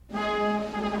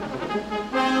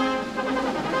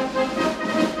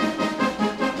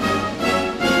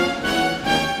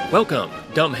Welcome,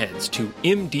 dumbheads, to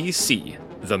MDC,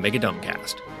 the Mega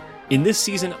Dumbcast. In this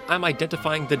season, I'm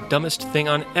identifying the dumbest thing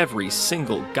on every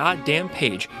single goddamn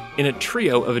page in a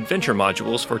trio of adventure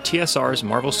modules for TSR's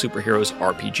Marvel Superheroes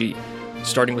RPG,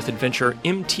 starting with adventure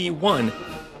MT1,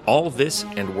 All This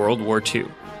and World War II.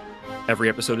 Every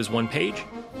episode is one page,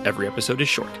 every episode is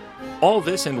short. All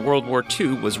This and World War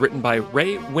II was written by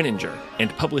Ray Winninger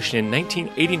and published in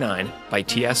 1989 by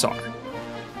TSR.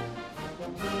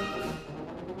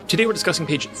 Today we're discussing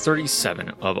page 37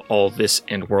 of All This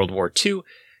and World War II.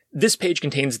 This page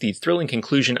contains the thrilling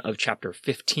conclusion of chapter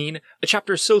 15, a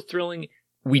chapter so thrilling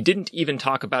we didn't even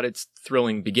talk about its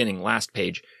thrilling beginning last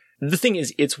page. The thing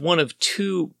is, it's one of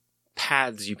two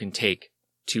paths you can take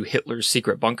to Hitler's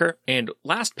secret bunker, and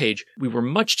last page we were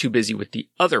much too busy with the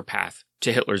other path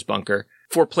to Hitler's bunker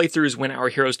for playthroughs when our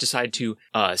heroes decide to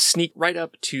sneak right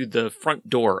up to the front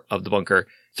door of the bunker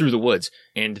through the woods,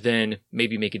 and then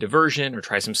maybe make a diversion or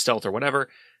try some stealth or whatever,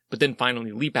 but then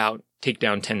finally leap out, take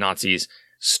down 10 Nazis,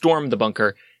 storm the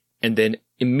bunker, and then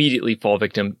immediately fall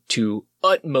victim to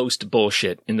utmost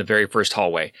bullshit in the very first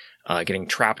hallway, getting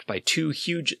trapped by two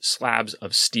huge slabs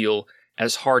of steel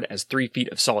as hard as 3 feet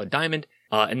of solid diamond,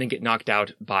 and then get knocked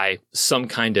out by some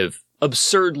kind of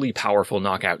absurdly powerful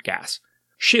knockout gas.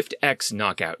 Shift X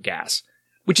knockout gas,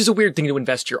 which is a weird thing to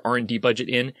invest your R&D budget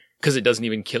in, because it doesn't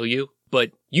even kill you.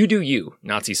 But you do you,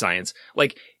 Nazi science.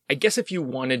 Like, I guess if you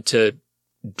wanted to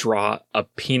draw a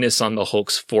penis on the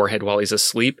Hulk's forehead while he's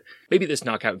asleep, maybe this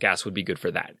knockout gas would be good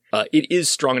for that. It is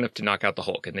strong enough to knock out the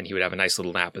Hulk, and then he would have a nice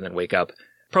little nap and then wake up.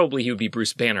 Probably he would be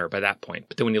Bruce Banner by that point.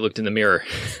 But then when he looked in the mirror,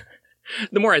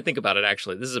 the more I think about it,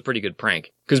 actually, this is a pretty good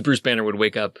prank. Because Bruce Banner would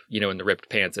wake up, in the ripped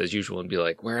pants as usual and be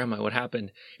like, where am I? What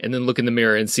happened? And then look in the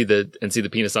mirror and see the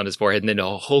penis on his forehead, and then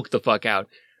Hulk the fuck out.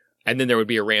 And then there would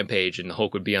be a rampage, and the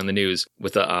Hulk would be on the news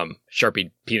with a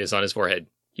Sharpie penis on his forehead.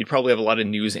 You'd probably have a lot of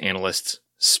news analysts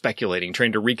speculating,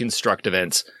 trying to reconstruct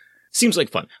events. Seems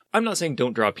like fun. I'm not saying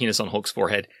don't draw a penis on Hulk's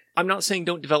forehead. I'm not saying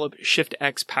don't develop Shift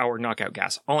X power knockout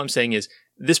gas. All I'm saying is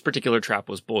this particular trap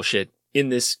was bullshit in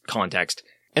this context.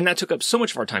 And that took up so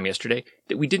much of our time yesterday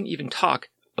that we didn't even talk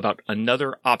about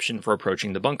another option for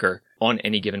approaching the bunker on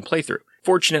any given playthrough.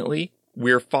 Fortunately,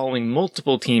 we're following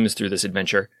multiple teams through this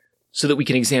adventure, so that we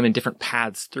can examine different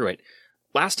paths through it.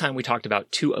 Last time we talked about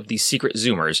two of the secret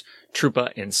Zoomers,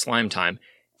 Troopa and Slime Time,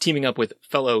 teaming up with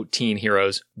fellow teen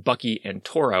heroes Bucky and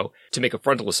Toro to make a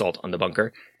frontal assault on the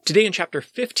bunker. Today in chapter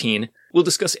 15, we'll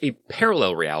discuss a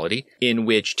parallel reality in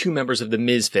which two members of the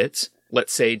Misfits,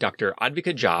 let's say Dr.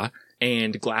 Advika Jha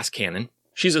and Glass Cannon,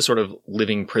 she's a sort of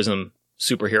living prism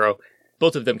superhero,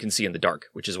 both of them can see in the dark,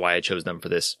 which is why I chose them for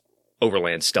this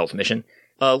overland stealth mission.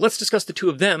 Let's discuss the two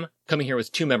of them coming here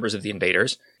with two members of the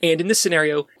invaders. And in this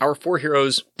scenario, our four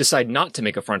heroes decide not to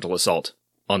make a frontal assault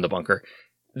on the bunker.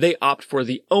 They opt for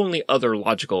the only other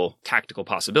logical tactical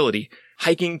possibility,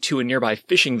 hiking to a nearby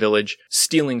fishing village,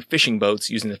 stealing fishing boats,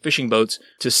 using the fishing boats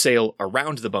to sail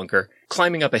around the bunker,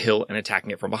 climbing up a hill and attacking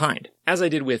it from behind. As I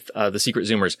did with the Secret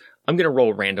Zoomers, I'm going to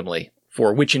roll randomly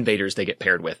for which invaders they get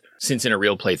paired with, since in a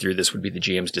real playthrough this would be the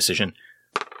GM's decision.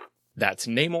 That's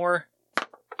Namor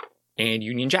and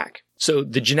Union Jack. So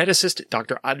the geneticist,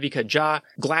 Dr. Advika Jha,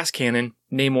 Glass Cannon,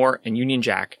 Namor, and Union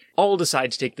Jack all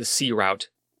decide to take the sea route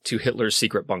to Hitler's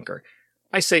secret bunker.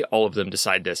 I say all of them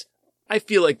decide this. I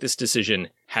feel like this decision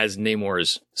has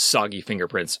Namor's soggy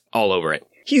fingerprints all over it.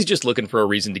 He's just looking for a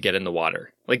reason to get in the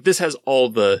water. Like, this has all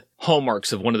the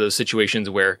hallmarks of one of those situations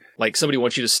where, like, somebody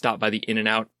wants you to stop by the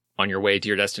In-N-Out on your way to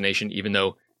your destination, even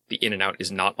though the In-N-Out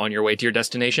is not on your way to your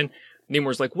destination.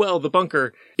 Namor's like, well, the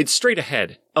bunker, it's straight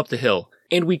ahead, up the hill.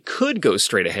 And we could go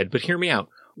straight ahead, but hear me out.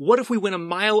 What if we went a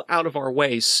mile out of our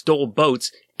way, stole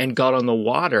boats, and got on the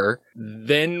water,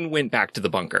 then went back to the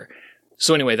bunker?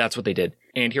 So anyway, that's what they did.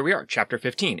 And here we are, chapter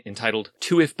 15, entitled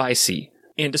To If by Sea.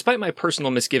 And despite my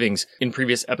personal misgivings in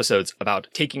previous episodes about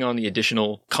taking on the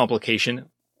additional complication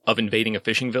of invading a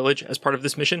fishing village as part of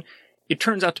this mission, it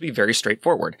turns out to be very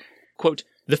straightforward. Quote,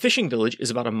 the fishing village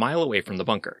is about a mile away from the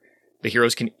bunker. The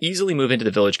heroes can easily move into the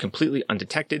village completely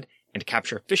undetected and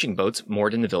capture fishing boats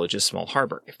moored in the village's small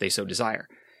harbor, if they so desire.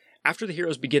 After the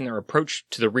heroes begin their approach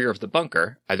to the rear of the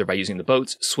bunker, either by using the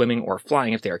boats, swimming, or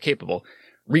flying if they are capable,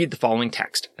 read the following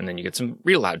text, and then you get some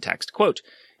real loud text. Quote,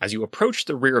 as you approach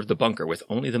the rear of the bunker with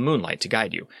only the moonlight to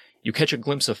guide you, you catch a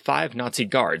glimpse of 5 Nazi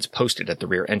guards posted at the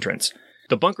rear entrance.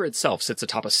 The bunker itself sits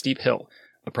atop a steep hill,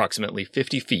 approximately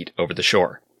 50 feet over the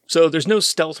shore. So there's no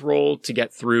stealth roll to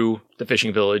get through the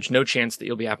fishing village, no chance that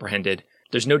you'll be apprehended.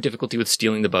 There's no difficulty with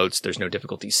stealing the boats. There's no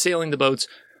difficulty sailing the boats.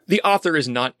 The author is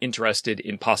not interested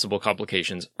in possible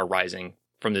complications arising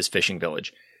from this fishing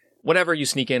village. Whatever you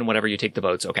sneak in, whatever you take the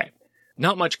boats, okay.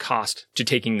 Not much cost to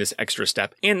taking this extra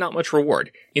step, and not much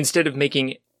reward. Instead of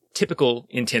making typical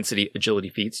intensity agility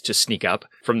feats to sneak up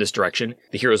from this direction,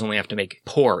 the heroes only have to make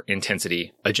poor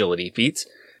intensity agility feats.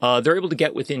 They're able to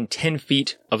get within 10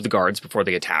 feet of the guards before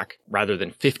they attack, rather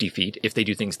than 50 feet if they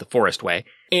do things the forest way,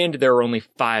 and there are only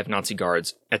 5 Nazi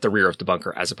guards at the rear of the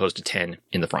bunker as opposed to 10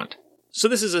 in the front. So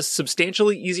this is a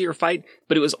substantially easier fight,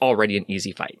 but it was already an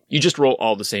easy fight. You just roll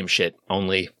all the same shit,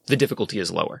 only the difficulty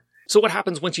is lower. So what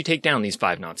happens once you take down these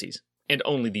 5 Nazis? And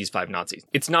only these 5 Nazis.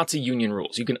 It's Nazi Union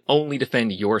rules. You can only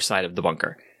defend your side of the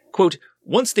bunker. Quote,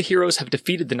 once the heroes have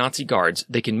defeated the Nazi guards,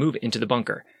 they can move into the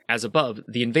bunker. As above,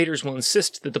 the invaders will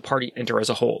insist that the party enter as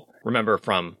a whole. Remember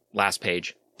from last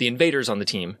page, the invaders on the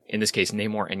team, in this case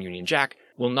Namor and Union Jack,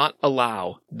 will not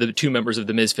allow the 2 members of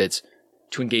the Misfits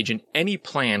to engage in any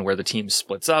plan where the team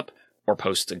splits up, or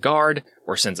posts a guard,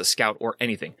 or sends a scout, or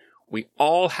anything. We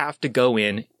all have to go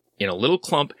in a little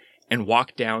clump and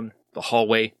walk down the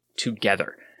hallway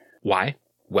together. Why?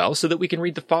 Well, so that we can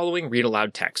read the following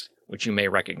read-aloud text, which you may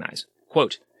recognize.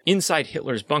 Quote, inside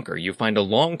Hitler's bunker, you find a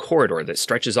long corridor that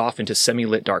stretches off into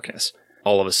semi-lit darkness.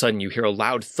 All of a sudden, you hear a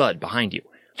loud thud behind you.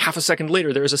 Half a second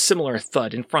later, there is a similar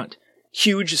thud in front.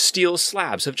 Huge steel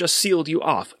slabs have just sealed you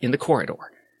off in the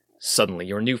corridor. Suddenly,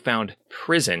 your newfound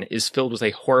prison is filled with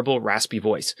a horrible, raspy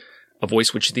voice, a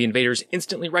voice which the invaders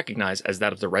instantly recognize as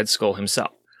that of the Red Skull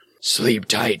himself. Sleep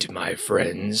tight, my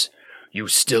friends. You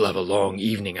still have a long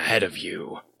evening ahead of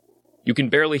you. You can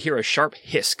barely hear a sharp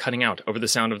hiss cutting out over the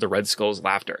sound of the Red Skull's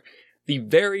laughter. The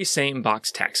very same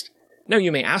box text. Now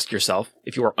you may ask yourself,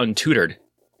 if you are untutored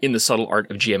in the subtle art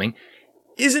of GMing,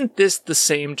 isn't this the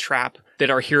same trap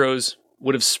that our heroes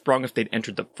would have sprung if they'd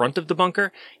entered the front of the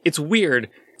bunker? It's weird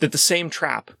that the same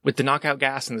trap, with the knockout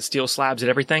gas and the steel slabs and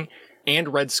everything,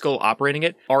 and Red Skull operating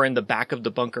it, are in the back of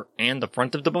the bunker and the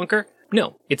front of the bunker.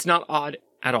 No, it's not odd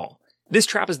at all. This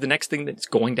trap is the next thing that's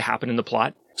going to happen in the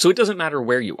plot, so it doesn't matter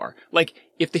where you are. Like,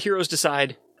 if the heroes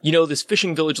decide, you know, this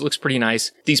fishing village looks pretty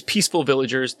nice, these peaceful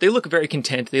villagers, they look very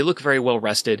content, they look very well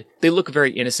rested, they look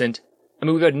very innocent. I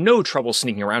mean, we've had no trouble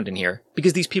sneaking around in here,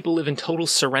 because these people live in total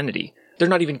serenity. They're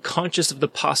not even conscious of the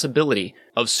possibility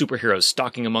of superheroes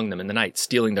stalking among them in the night,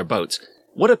 stealing their boats.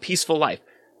 What a peaceful life.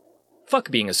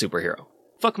 Fuck being a superhero.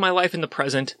 Fuck my life in the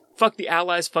present. Fuck the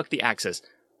Allies. Fuck the Axis.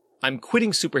 I'm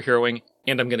quitting superheroing,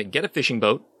 and I'm going to get a fishing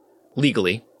boat,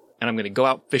 legally, and I'm going to go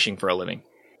out fishing for a living.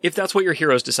 If that's what your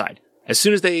heroes decide. As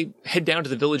soon as they head down to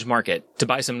the village market to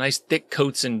buy some nice thick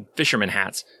coats and fisherman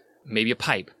hats, maybe a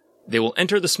pipe, they will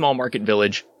enter the small market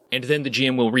village, and then the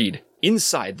GM will read,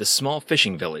 inside the small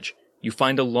fishing village, you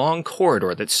find a long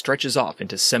corridor that stretches off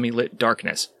into semi-lit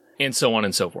darkness, and so on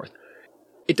and so forth.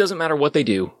 It doesn't matter what they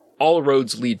do, all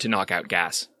roads lead to knockout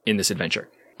gas in this adventure.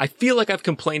 I feel like I've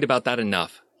complained about that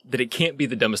enough that it can't be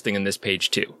the dumbest thing on this page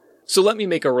too. So let me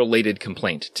make a related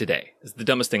complaint today. It's the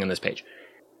dumbest thing on this page.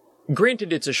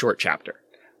 Granted, it's a short chapter,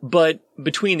 but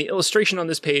between the illustration on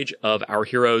this page of our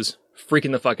heroes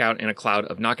freaking the fuck out in a cloud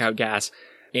of knockout gas,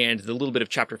 and the little bit of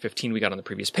chapter 15 we got on the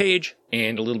previous page,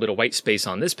 and a little bit of white space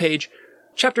on this page,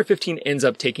 chapter 15 ends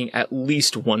up taking at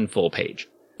least 1 full page.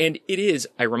 And it is,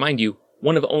 I remind you,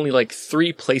 one of only like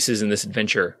 3 places in this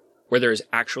adventure where there is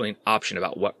actually an option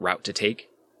about what route to take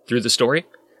through the story.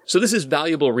 So this is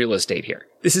valuable real estate here.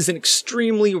 This is an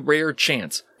extremely rare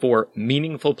chance for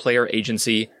meaningful player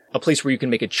agency, a place where you can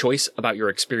make a choice about your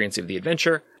experience of the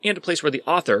adventure, and a place where the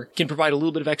author can provide a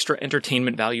little bit of extra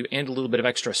entertainment value and a little bit of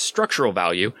extra structural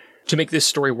value to make this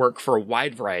story work for a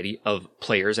wide variety of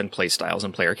players and playstyles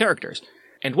and player characters.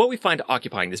 And what we find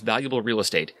occupying this valuable real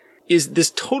estate is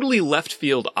this totally left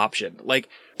field option. Like,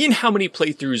 in how many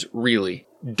playthroughs, really,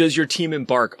 does your team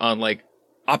embark on, like,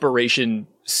 Operation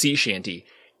Sea Shanty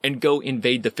and go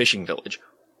invade the fishing village?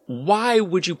 Why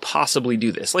would you possibly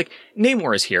do this? Like,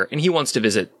 Namor is here, and he wants to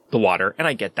visit the water, and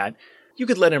I get that. You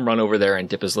could let him run over there and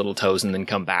dip his little toes and then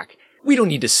come back. We don't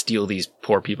need to steal these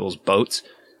poor people's boats.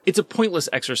 It's a pointless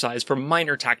exercise for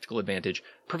minor tactical advantage,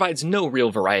 provides no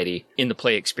real variety in the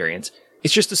play experience.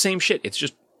 It's just the same shit. It's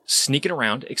just sneaking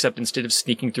around, except instead of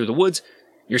sneaking through the woods,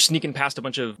 you're sneaking past a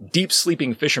bunch of deep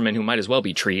sleeping fishermen who might as well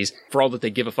be trees, for all that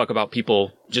they give a fuck about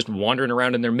people just wandering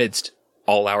around in their midst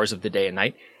all hours of the day and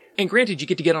night. And granted, you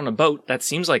get on a boat. That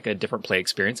seems like a different play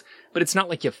experience, but it's not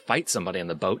like you fight somebody on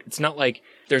the boat. It's not like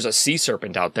there's a sea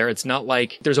serpent out there. It's not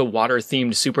like there's a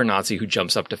water-themed super Nazi who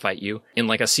jumps up to fight you in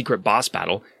like a secret boss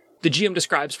battle. The GM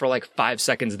describes for like 5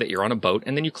 seconds that you're on a boat,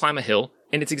 and then you climb a hill,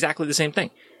 and it's exactly the same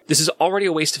thing. This is already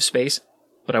a waste of space,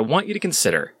 but I want you to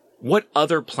consider what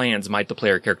other plans might the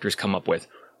player characters come up with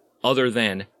other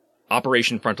than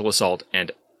Operation Frontal Assault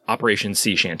and Operation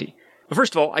Sea Shanty. But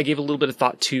first of all, I gave a little bit of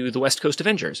thought to the West Coast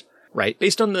Avengers. right?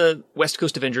 Based on the West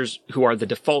Coast Avengers, who are the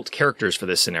default characters for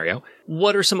this scenario,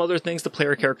 what are some other things the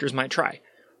player characters might try?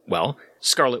 Well,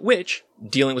 Scarlet Witch,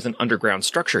 dealing with an underground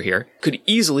structure here, could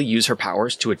easily use her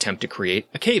powers to attempt to create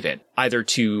a cave-in, either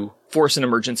to force an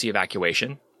emergency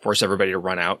evacuation, force everybody to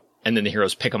run out, and then the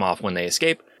heroes pick them off when they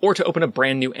escape, or to open a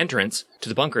brand new entrance to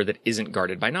the bunker that isn't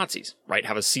guarded by Nazis, right?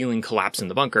 Have a ceiling collapse in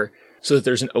the bunker so that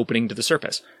there's an opening to the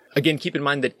surface. Again, keep in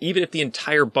mind that even if the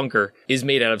entire bunker is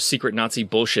made out of secret Nazi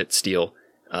bullshit steel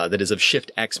that is of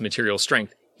Shift X material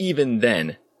strength, even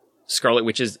then, Scarlet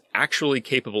Witch is actually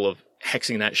capable of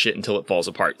hexing that shit until it falls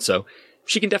apart. So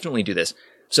she can definitely do this.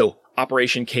 So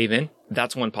Operation Cave-In,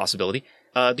 that's one possibility.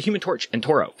 The Human Torch and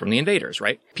Toro from the Invaders,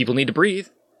 right? People need to breathe.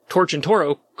 Torch and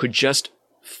Toro could just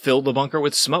fill the bunker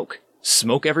with smoke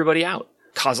everybody out,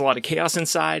 cause a lot of chaos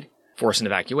inside, force an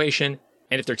evacuation.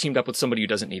 And if they're teamed up with somebody who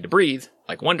doesn't need to breathe,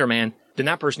 like Wonder Man, then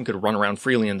that person could run around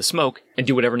freely in the smoke and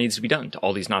do whatever needs to be done to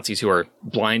all these Nazis who are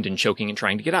blind and choking and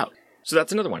trying to get out. So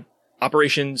that's another one.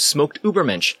 Operation Smoked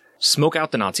Ubermensch. Smoke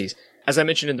out the Nazis. As I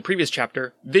mentioned in the previous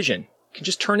chapter, Vision can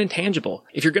just turn intangible.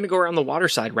 If you're going to go around the water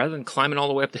side, rather than climbing all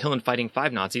the way up the hill and fighting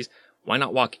 5 Nazis, why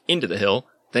not walk into the hill,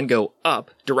 then go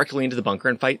up directly into the bunker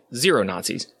and fight 0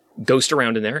 Nazis? Ghost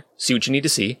around in there, see what you need to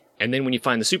see, and then when you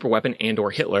find the super weapon and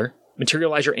or Hitler,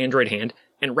 materialize your android hand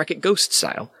and wreck it ghost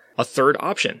style. A third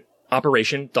option,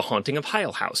 Operation The Haunting of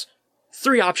Heil House.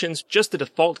 3 options, just the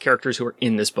default characters who are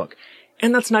in this book.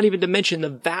 And that's not even to mention the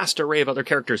vast array of other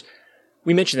characters.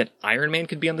 We mentioned that Iron Man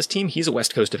could be on this team. He's a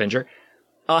West Coast Avenger.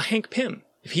 Hank Pym,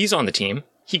 if he's on the team,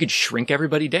 he could shrink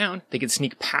everybody down. They could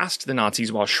sneak past the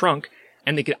Nazis while shrunk,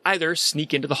 and they could either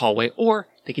sneak into the hallway or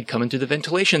they could come into the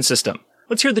ventilation system.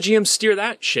 Let's hear the GM steer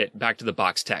that shit back to the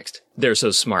box text. They're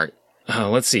so smart.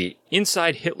 Let's see.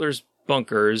 Inside Hitler's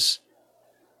bunker's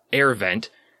air vent,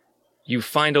 you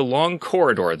find a long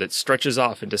corridor that stretches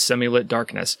off into semi-lit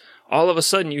darkness. All of a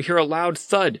sudden, you hear a loud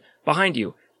thud behind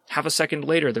you. Half a second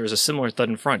later, there's a similar thud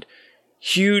in front.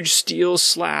 Huge steel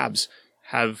slabs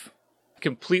have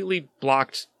completely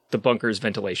blocked the bunker's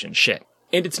ventilation. Shit.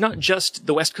 And it's not just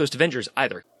the West Coast Avengers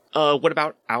either. What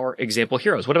about our example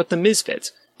heroes? What about the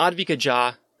Misfits? Advika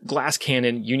Ja, Glass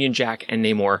Cannon, Union Jack, and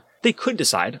Namor. They could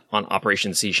decide on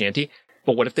Operation Sea Shanty,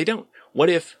 but what if they don't? What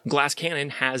if Glass Cannon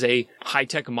has a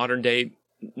high-tech modern-day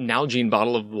Nalgene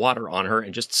bottle of water on her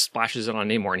and just splashes it on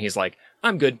Namor, and he's like,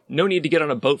 I'm good. No need to get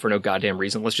on a boat for no goddamn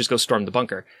reason. Let's just go storm the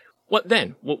bunker. What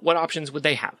then? What options would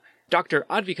they have? Dr.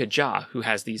 Advika Ja, who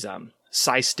has these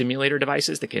psi stimulator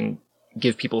devices that can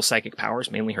give people psychic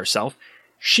powers, mainly herself,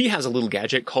 she has a little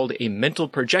gadget called a mental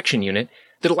projection unit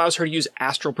that allows her to use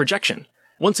astral projection.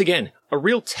 Once again, a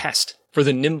real test for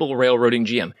the nimble railroading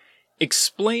GM.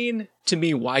 Explain to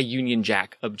me why Union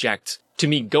Jack objects to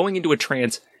me going into a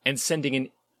trance and sending an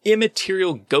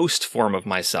immaterial ghost form of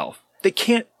myself that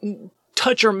can't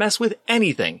touch or mess with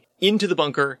anything into the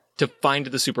bunker to find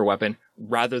the super weapon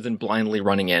rather than blindly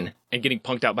running in and getting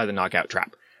punked out by the knockout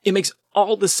trap. It makes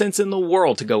all the sense in the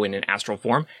world to go in astral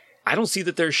form. I don't see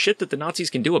that there's shit that the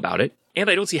Nazis can do about it, and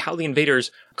I don't see how the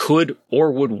invaders could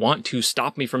or would want to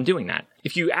stop me from doing that.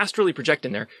 If you astrally project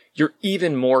in there, you're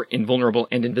even more invulnerable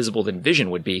and invisible than Vision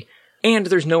would be, and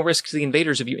there's no risk to the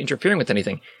invaders of you interfering with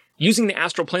anything. Using the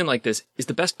astral plane like this is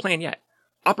the best plan yet.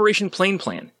 Operation Plane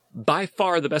Plan. By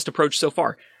far the best approach so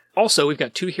far. Also, we've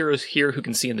got 2 heroes here who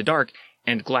can see in the dark,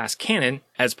 and Glass Cannon,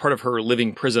 as part of her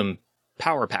Living Prism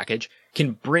power package,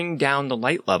 can bring down the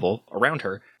light level around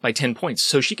her by 10 points,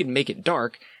 so she can make it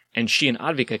dark, and she and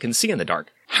Advika can see in the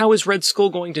dark. How is Red Skull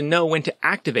going to know when to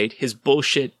activate his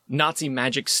bullshit Nazi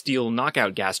magic steel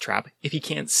knockout gas trap if he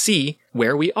can't see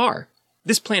where we are?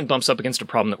 This plan bumps up against a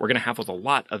problem that we're going to have with a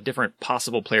lot of different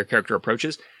possible player character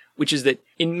approaches, which is that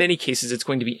in many cases it's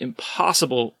going to be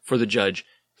impossible for the judge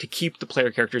to keep the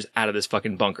player characters out of this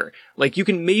fucking bunker. Like, you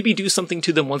can maybe do something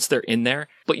to them once they're in there,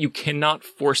 but you cannot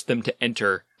force them to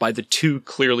enter by the 2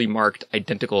 clearly marked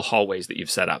identical hallways that you've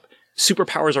set up.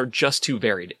 Superpowers are just too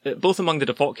varied, both among the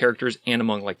default characters and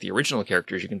among, like, the original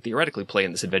characters you can theoretically play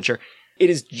in this adventure.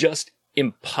 It is just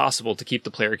impossible to keep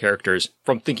the player characters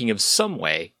from thinking of some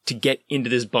way to get into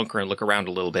this bunker and look around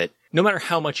a little bit, no matter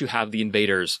how much you have the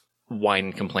invaders whine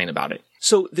and complain about it.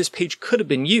 So this page could have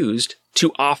been used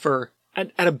to offer, at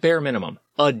a bare minimum,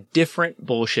 a different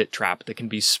bullshit trap that can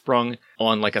be sprung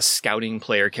on like a scouting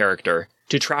player character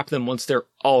to trap them once they're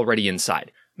already inside.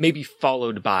 Maybe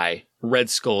followed by Red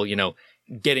Skull,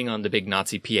 getting on the big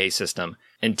Nazi PA system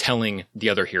and telling the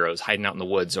other heroes hiding out in the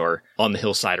woods or on the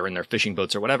hillside or in their fishing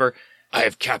boats or whatever, I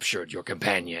have captured your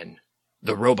companion,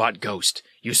 the robot ghost.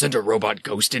 You sent a robot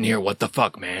ghost in here? What the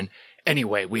fuck, man?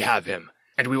 Anyway, we have him,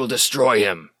 and we will destroy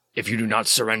him if you do not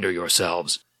surrender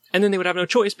yourselves. And then they would have no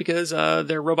choice because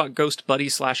their robot ghost buddy /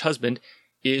 husband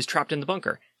is trapped in the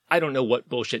bunker. I don't know what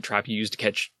bullshit trap you use to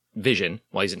catch Vision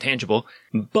while he's intangible,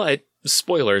 but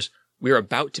spoilers, we're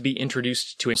about to be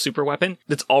introduced to a super weapon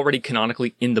that's already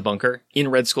canonically in the bunker, in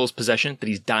Red Skull's possession, that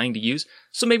he's dying to use,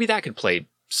 so maybe that could play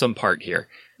some part here.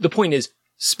 The point is,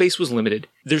 space was limited.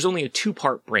 There's only a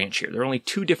 2-part branch here. There are only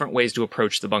 2 different ways to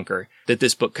approach the bunker that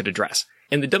this book could address.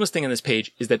 And the dumbest thing on this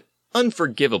page is that,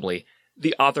 unforgivably,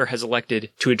 the author has elected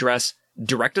to address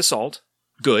direct assault,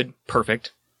 good,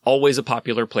 perfect, always a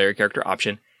popular player character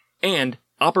option, and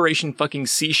Operation fucking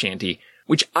Sea Shanty,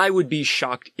 which I would be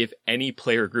shocked if any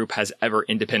player group has ever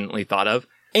independently thought of,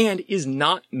 and is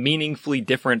not meaningfully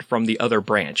different from the other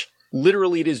branch.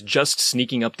 Literally, it is just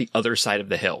sneaking up the other side of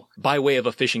the hill, by way of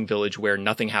a fishing village where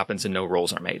nothing happens and no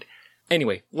rolls are made.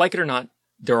 Anyway, like it or not,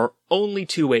 there are only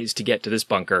 2 ways to get to this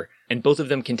bunker, and both of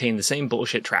them contain the same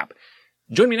bullshit trap.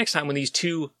 Join me next time when these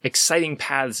 2 exciting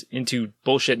paths into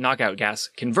bullshit knockout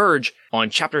gas converge on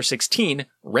Chapter 16,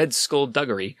 Red Skull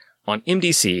Duggery, on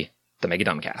MDC, the Mega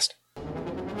Dumbcast.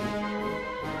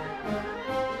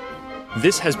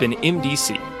 This has been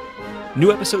MDC.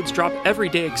 New episodes drop every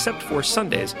day except for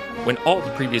Sundays, when all the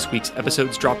previous week's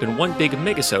episodes drop in one big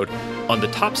megasode on the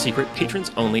top-secret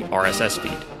patrons-only RSS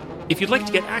feed. If you'd like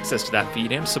to get access to that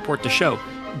feed and support the show,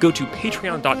 go to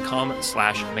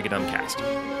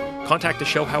patreon.com/megadumbcast. Contact the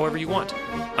show however you want.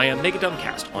 I am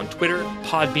Megadumbcast on Twitter,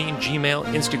 Podbean, Gmail,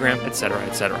 Instagram, etc.,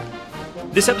 etc.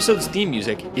 This episode's theme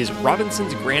music is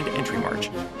Robinson's Grand Entry March,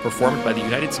 performed by the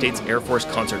United States Air Force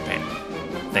Concert Band.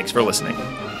 Thanks for listening.